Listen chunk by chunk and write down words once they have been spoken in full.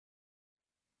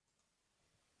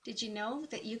Did you know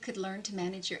that you could learn to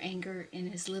manage your anger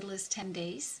in as little as 10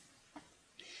 days?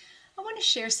 I want to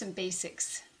share some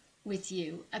basics with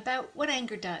you about what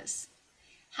anger does,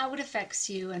 how it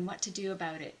affects you, and what to do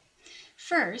about it.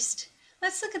 First,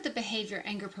 let's look at the behavior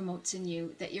anger promotes in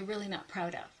you that you're really not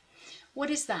proud of. What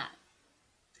is that?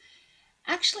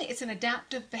 Actually, it's an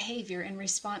adaptive behavior in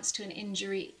response to an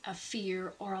injury, a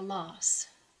fear, or a loss.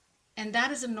 And that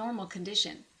is a normal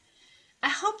condition. I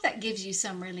hope that gives you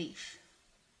some relief.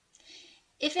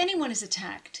 If anyone is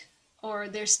attacked, or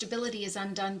their stability is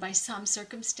undone by some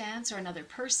circumstance or another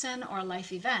person or a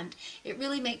life event, it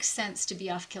really makes sense to be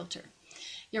off kilter.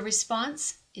 Your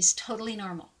response is totally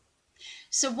normal.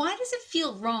 So why does it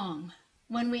feel wrong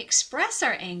when we express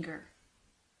our anger?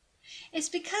 It's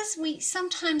because we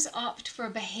sometimes opt for a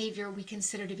behavior we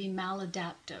consider to be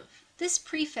maladaptive. This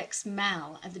prefix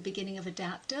mal at the beginning of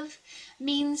adaptive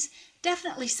means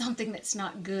definitely something that's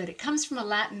not good. It comes from a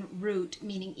Latin root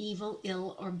meaning evil,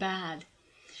 ill, or bad.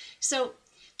 So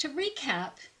to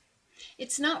recap,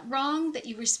 it's not wrong that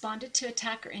you responded to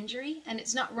attack or injury, and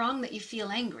it's not wrong that you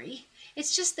feel angry.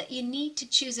 It's just that you need to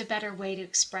choose a better way to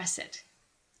express it.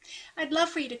 I'd love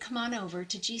for you to come on over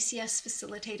to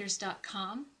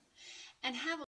gcsfacilitators.com and have a